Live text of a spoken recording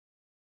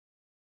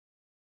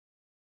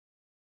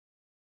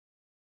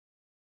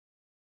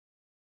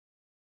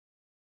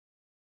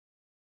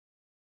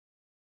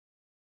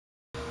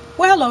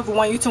Well, hello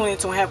everyone, you're tuning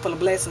into a Handful of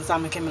Blessings.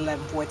 I'm Kim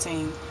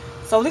 1114.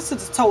 So this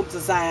is the total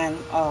design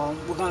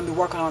we're going to be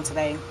working on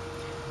today.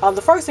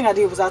 The first thing I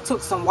did was I took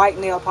some white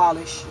nail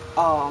polish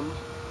and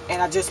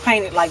I just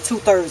painted like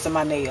 2/3 of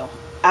my nail.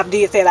 I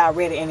did that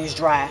already and it's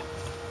dry.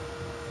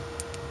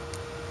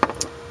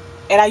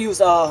 And I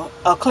used a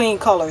Clean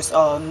Colors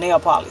nail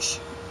polish,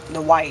 the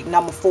white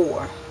number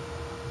 4.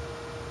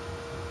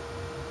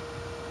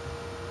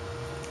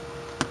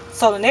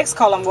 So the next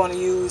color I'm going to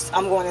use,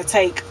 I'm going to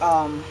take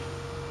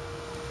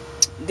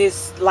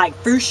this like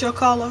fuchsia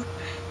color,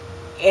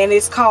 and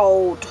it's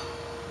called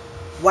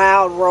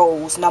Wild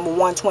Rose number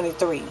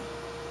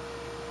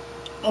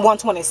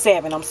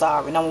 127, I'm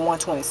sorry, number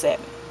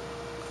 127,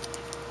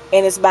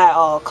 and it's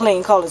by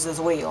Clean Colors as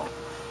well.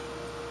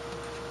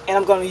 And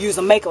I'm going to use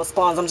a makeup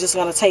sponge. I'm just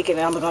going to take it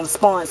and I'm going to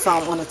sponge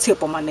some on the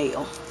tip of my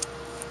nail.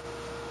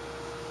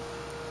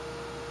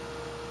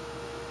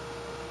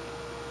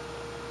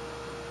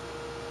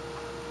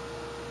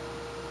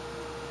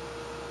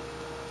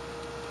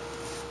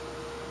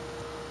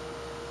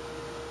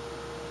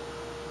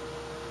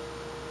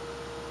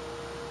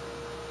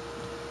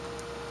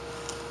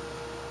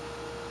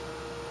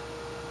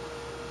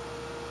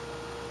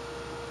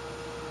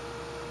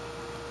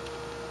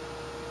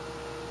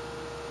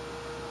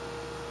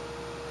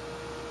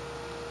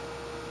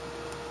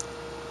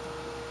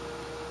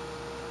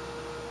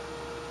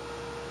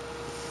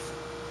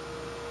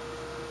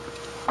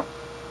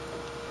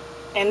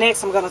 And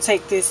next I'm going to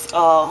take this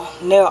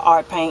nail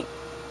art paint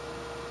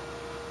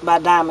by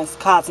Diamonds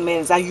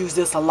Cosmetics. I use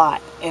this a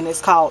lot and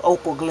it's called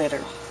Opal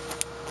Glitter.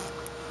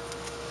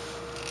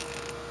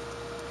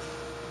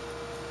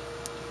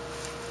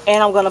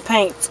 And I'm going to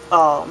paint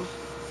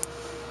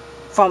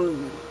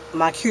from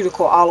my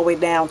cuticle all the way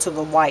down to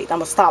the white. I'm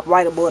going to stop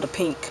right above the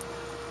pink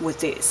with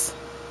this.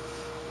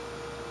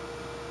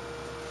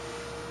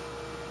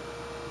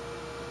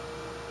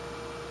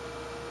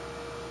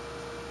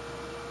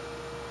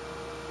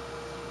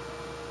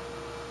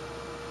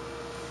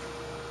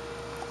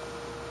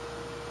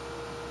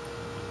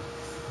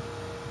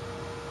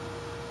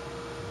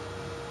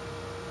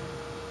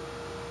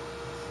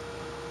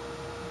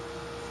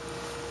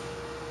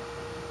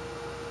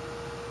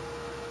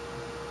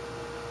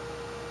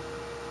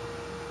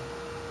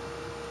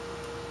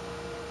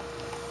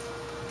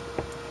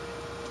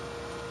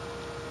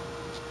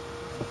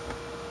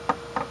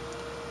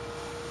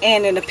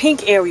 And in the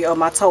pink area of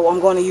my toe, I'm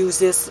going to use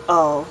this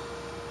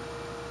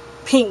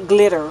pink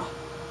glitter,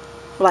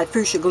 like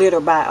fuchsia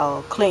glitter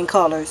by Clean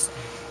Colors.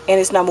 And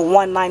it's number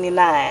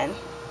 199.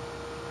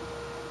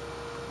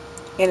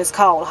 And it's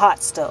called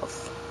Hot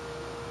Stuff.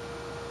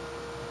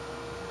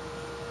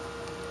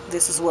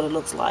 This is what it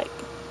looks like.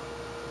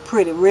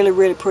 Pretty, really,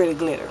 really pretty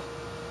glitter.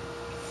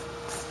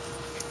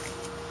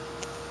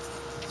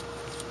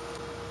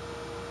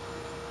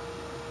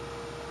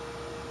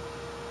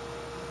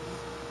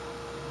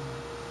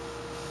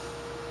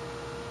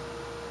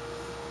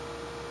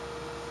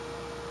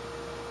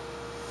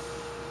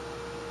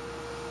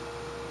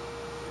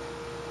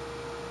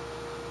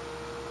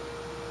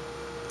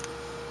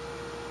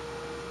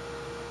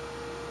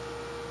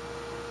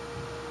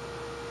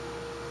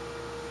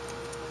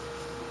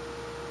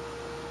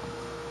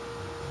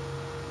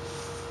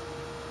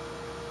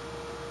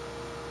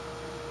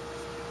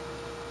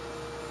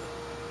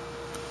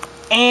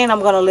 And I'm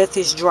going to let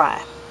this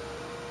dry.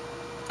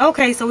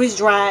 Okay, so it's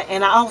dry,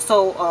 and I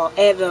also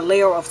added a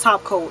layer of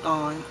top coat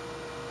on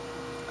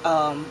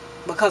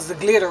because the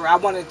glitter, I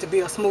want it to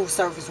be a smooth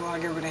surface when I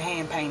get rid of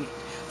hand painting.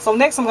 So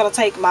next I'm going to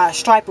take my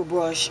striper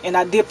brush, and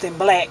I dipped in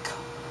black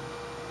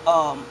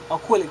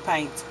acrylic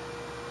paint.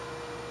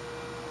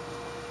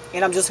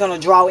 And I'm just going to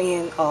draw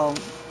in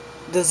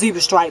the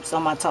zebra stripes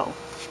on my toe.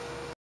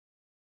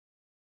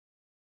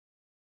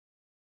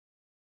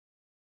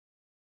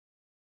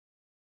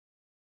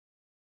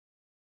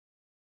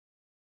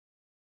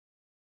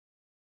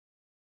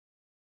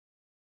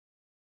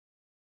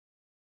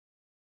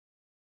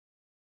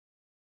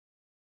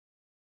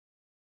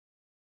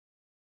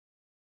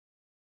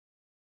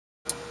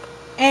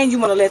 And you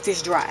want to let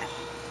this dry.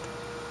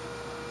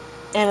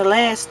 And the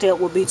last step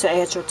will be to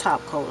add your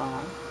top coat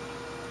on.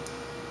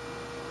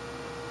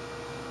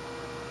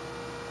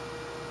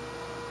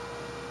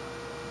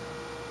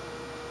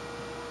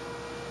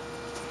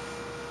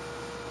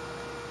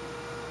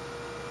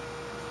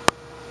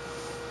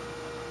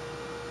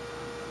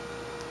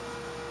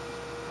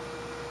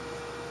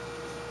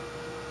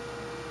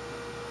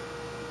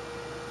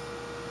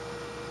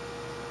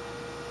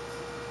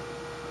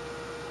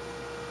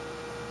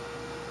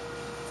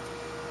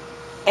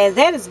 And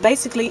that is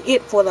basically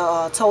it for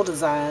the toe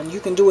design.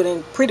 You can do it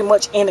in pretty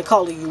much any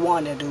color you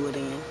want to do it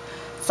in.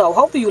 So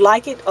hopefully you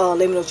like it. Let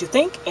me know what you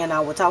think, and I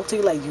will talk to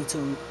you later,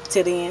 YouTube.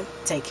 Till then,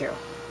 take care.